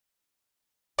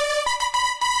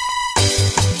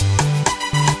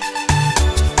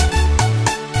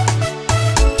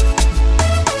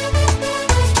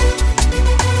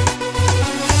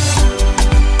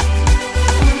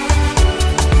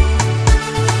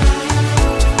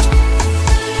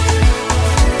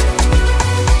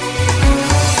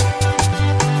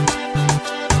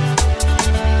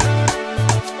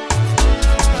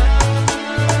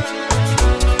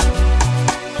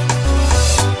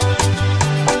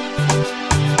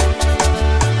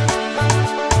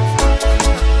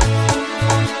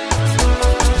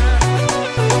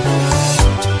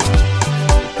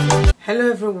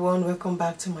everyone, welcome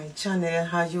back to my channel.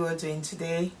 How you are doing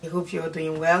today? I hope you're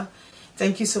doing well.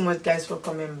 Thank you so much guys for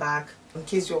coming back. In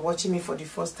case you're watching me for the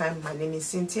first time, my name is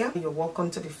Cynthia. You're welcome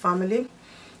to the family.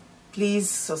 Please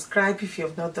subscribe if you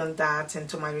have not done that, and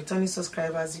to my returning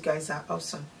subscribers, you guys are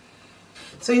awesome.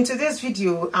 So in today's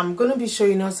video, I'm going to be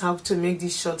showing us how to make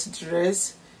this short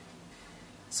dress.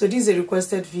 So this is a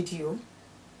requested video.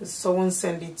 Someone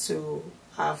sent it to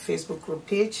our Facebook group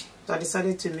page, so I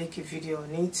decided to make a video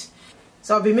on it.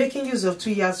 So I'll be making use of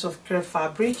 2 yards of crepe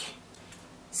fabric,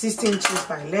 16 inches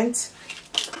by length.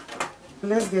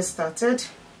 Let's get started.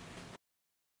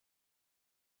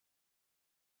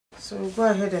 So we'll go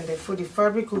ahead and fold the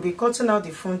fabric. We'll be cutting out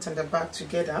the front and the back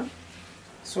together.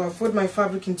 So I'll fold my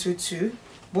fabric into two,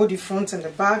 both the front and the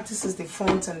back. This is the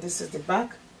front and this is the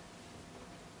back.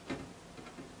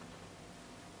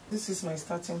 This is my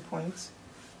starting point.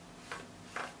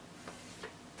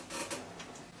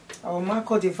 I will mark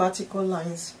all the vertical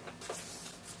lines.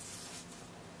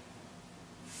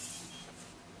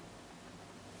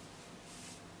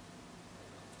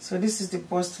 So this is the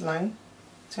bust line,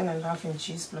 10.5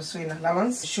 inches plus sewing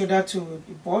allowance. Shoulder to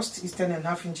the bust is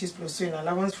 10.5 inches plus sewing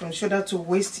allowance. From shoulder to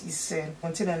waist is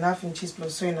 10.5 inches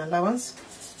plus sewing allowance.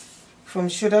 From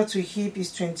shoulder to hip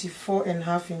is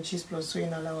 24.5 inches plus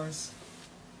sewing allowance.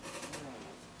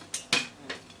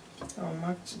 I'll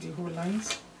mark the whole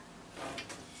lines.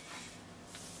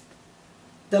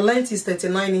 The length is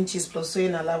 39 inches plus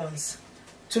sewing allowance.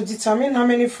 To determine how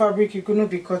many fabric you're going to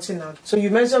be cutting out, so you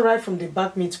measure right from the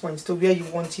back midpoint to where you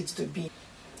want it to be.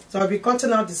 So I'll be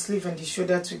cutting out the sleeve and the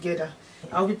shoulder together.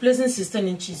 I'll be placing 16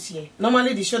 inches here.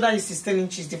 Normally the shoulder is 16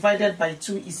 inches, divided by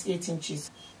 2 is 8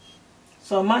 inches.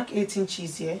 So I'll mark 8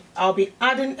 inches here. I'll be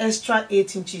adding extra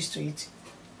 8 inches to it,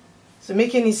 so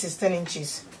making it 16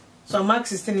 inches. So I'll mark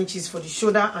 16 inches for the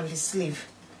shoulder and the sleeve.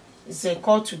 It's a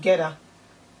cut together.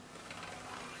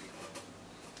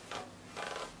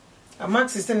 I mark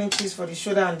 16 inches for the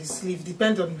shoulder and the sleeve,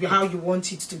 depends on how you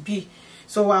want it to be.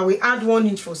 So I will add 1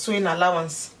 inch for sewing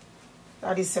allowance.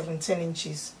 That is 17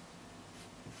 inches.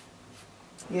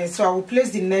 Yeah, so I will place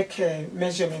the neck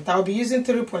measurement. I will be using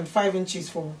 3.5 inches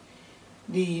for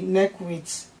the neck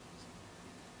width.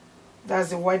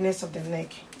 That's the wideness of the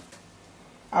neck.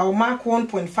 I will mark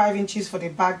 1.5 inches for the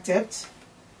back depth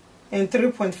and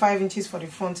 3.5 inches for the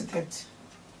front depth.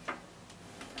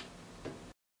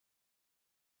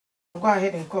 Go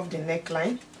ahead and curve the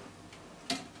neckline,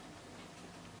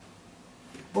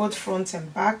 both front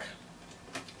and back.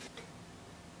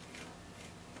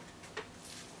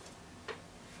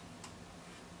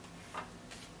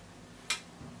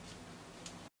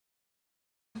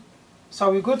 So I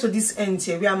will go to this end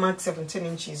here where I mark 17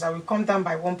 inches. I will come down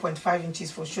by 1.5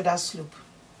 inches for shoulder slope.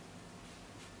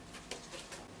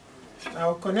 I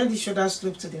will connect the shoulder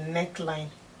slope to the neckline.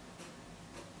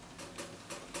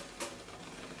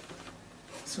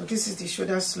 So this is the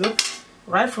shoulder slope.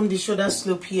 Right from the shoulder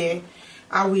slope here,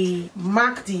 I will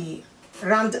mark the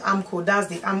round armhole. That's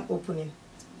the arm opening.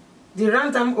 The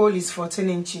round armhole is 14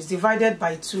 inches, divided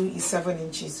by 2 is 7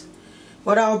 inches.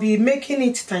 But I'll be making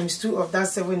it times 2 of that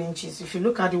 7 inches. If you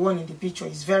look at the one in the picture,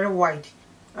 it's very wide.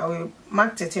 I will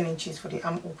mark 13 inches for the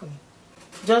arm opening,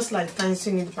 just like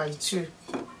timesing it by 2.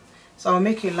 So I'll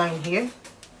make a line here.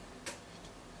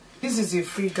 This is a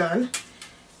free gun.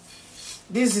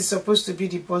 This is supposed to be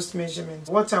the bust measurement.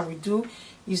 What I will do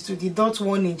is to deduct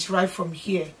 1 inch right from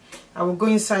here. I will go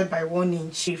inside by 1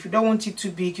 inch. If you don't want it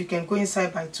too big, you can go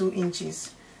inside by 2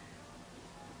 inches.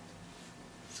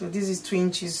 So this is 2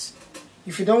 inches.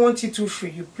 If you don't want it too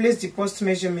free, you place the bust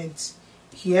measurement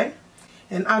here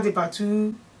and add about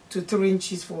 2 to 3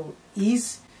 inches for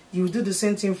ease. You will do the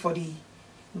same thing for the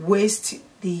waist,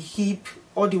 the hip,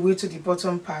 all the way to the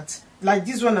bottom part. Like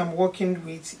this one I'm working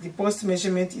with, the bust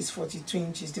measurement is 42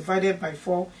 inches, divided by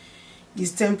 4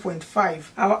 is 10.5.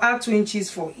 I'll add 2 inches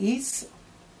for ease,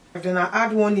 then I'll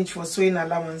add 1 inch for sewing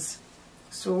allowance.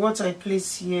 So what I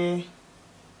place here,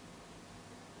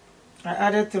 I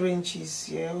added 3 inches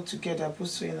here altogether, put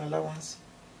sewing allowance.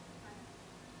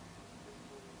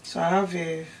 So I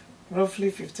have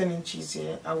roughly 15 inches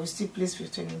here. I will still place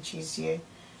 15 inches here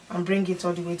and bring it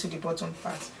all the way to the bottom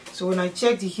part. So when I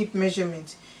check the hip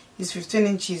measurement, it's 15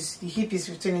 inches. The hip is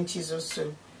 15 inches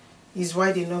also. It's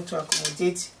wide enough to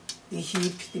accommodate the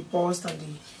hip, the bust, and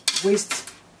the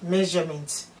waist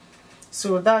measurement.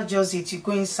 So that's just it. You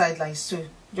go inside like so.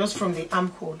 Just from the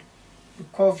armhole, you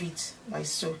curve it like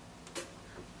so.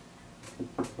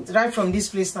 Right from this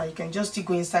place now, you can just still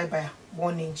go inside by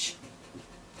 1 inch.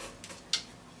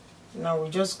 Now we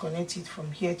just connect it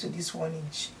from here to this 1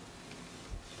 inch.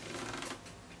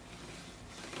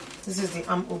 This is the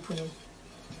arm opening.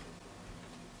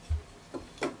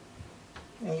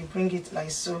 and you bring it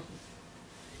like so.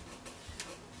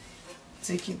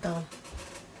 Take it down.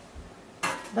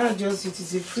 That's just it.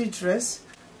 Is a free dress.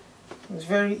 It's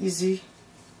very easy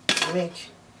to make.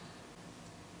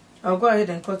 I'll go ahead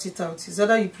and cut it out. It's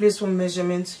either you place one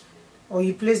measurement or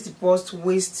you place the bust,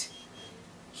 waist,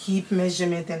 hip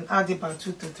measurement and add about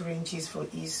 2 to 3 inches for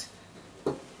ease.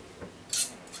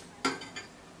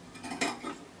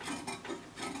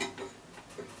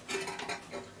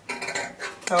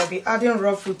 I'll be adding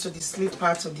ruffle to the sleeve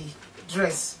part of the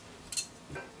dress.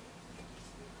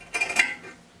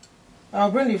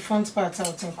 I'll bring the front part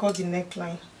out and cut the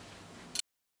neckline.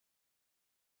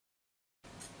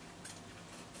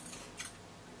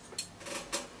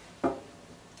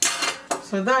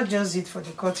 So that's just it for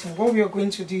the cutting. What we are going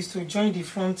to do is to join the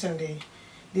front and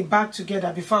the back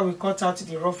together before we cut out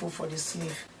the ruffle for the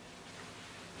sleeve.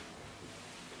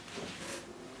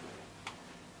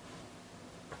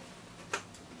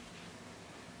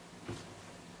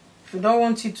 If you don't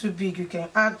want it too big, you can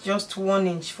add just 1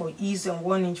 inch for ease and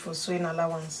 1 inch for sewing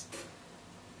allowance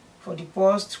for the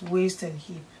bust, waist and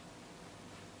hip.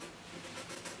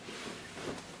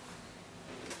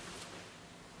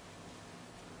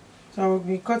 So I will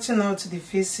be cutting out the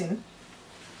facing.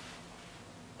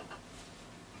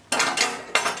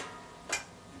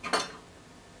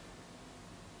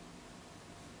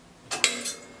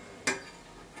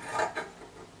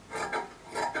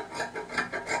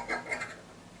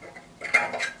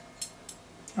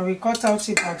 I will cut out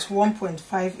about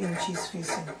 1.5 inches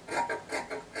facing.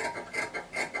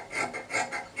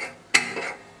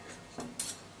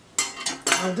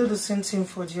 I'll do the same thing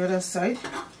for the other side.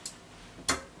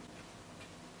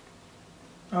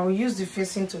 I will use the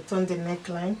facing to turn the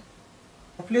neckline.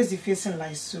 I'll place the facing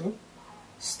like so.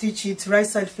 Stitch it right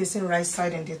side facing right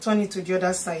side and then turn it to the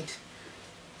other side.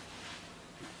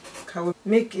 I will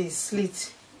make a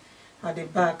slit at the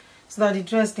back so that the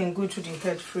dress can go through the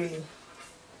head freely.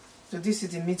 So this is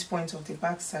the midpoint of the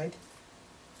back side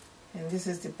and this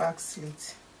is the back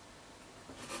slit.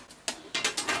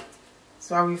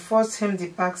 So I will first hem the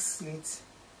back slit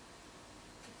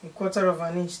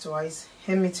 1/4 inch twice,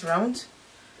 hem it round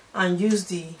and use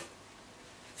the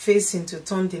facing to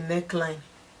turn the neckline.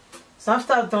 So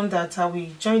after I've done that, I will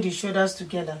join the shoulders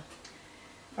together.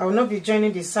 I will not be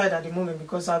joining the side at the moment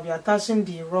because I'll be attaching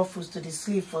the ruffles to the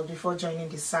sleeve before joining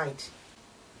the side.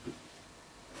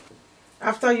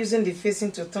 After using the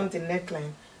facing to turn the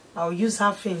neckline, I'll use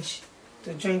 1/2 inch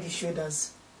to join the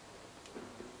shoulders.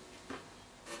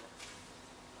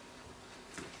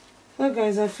 So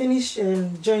guys, I finished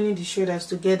joining the shoulders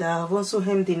together. I've also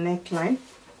hemmed the neckline.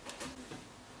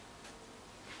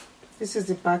 This is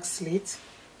the back slit.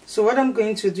 So what I'm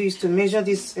going to do is to measure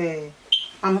this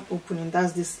arm opening,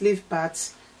 that's the sleeve part,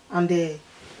 and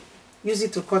use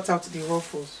it to cut out the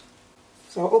ruffles.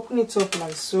 So I'll open it up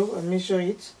like so and measure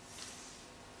it.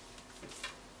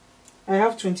 I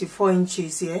have 24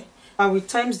 inches here. I will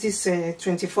times this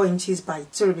 24 inches by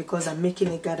 3 because I'm making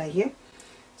a gather here.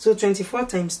 So 24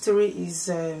 times 3 is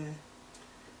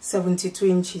 72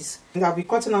 inches. And I'll be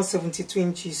cutting out 72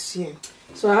 inches here.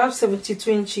 So I have 72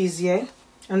 inches here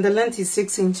and the length is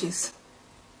 6 inches.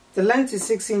 The length is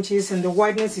 6 inches and the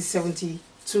wideness is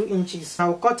 72 inches. I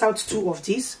will cut out 2 of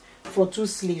these for 2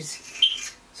 sleeves.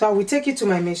 So I will take it to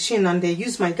my machine and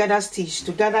use my gather stitch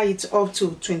to gather it up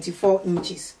to 24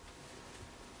 inches.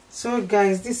 So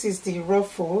guys, this is the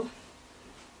ruffle.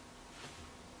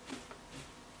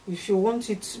 If you want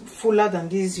it fuller than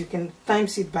this, you can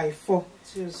times it by 4.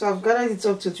 So I've gathered it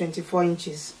up to 24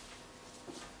 inches.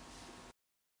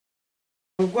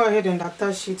 I'll go ahead and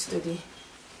attach it to the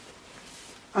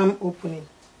arm opening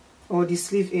or the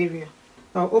sleeve area.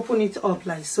 I'll open it up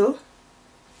like so.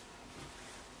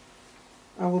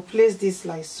 I will place this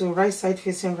like so, right side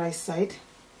facing right side.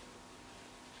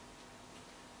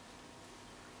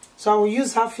 So I will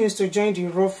use 1/2 inch to join the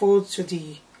ruffle to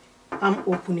the arm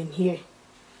opening here.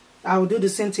 I will do the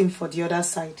same thing for the other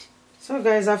side. So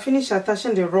guys, I finished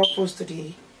attaching the ruffles to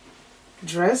the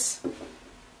dress.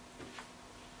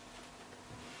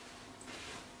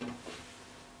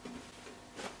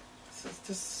 This is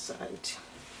this side.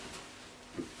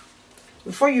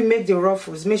 Before you make the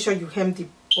ruffles, make sure you hem the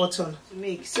bottom to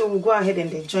make. So we'll go ahead and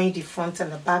then join the front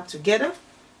and the back together.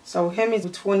 So I'll hem it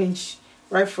with 1 inch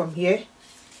right from here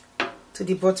to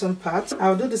the bottom part.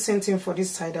 I'll do the same thing for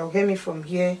this side. I'll hem it from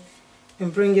here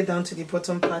and bring it down to the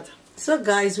bottom part. So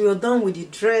guys, we are done with the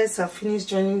dress. I finished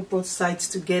joining both sides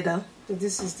together. So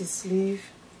this is the sleeve.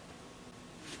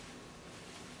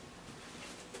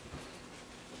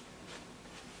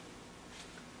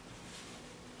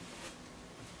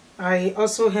 I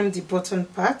also hemmed the bottom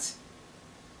part.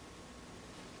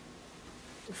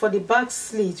 for the back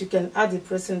slit, you can add the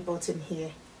pressing button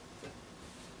here.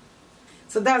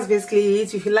 So that's basically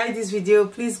it. If you like this video,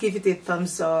 please give it a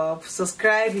thumbs up.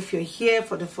 Subscribe if you're here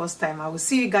for the first time. I will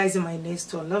see you guys in my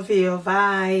next one. Love you.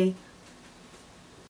 Bye.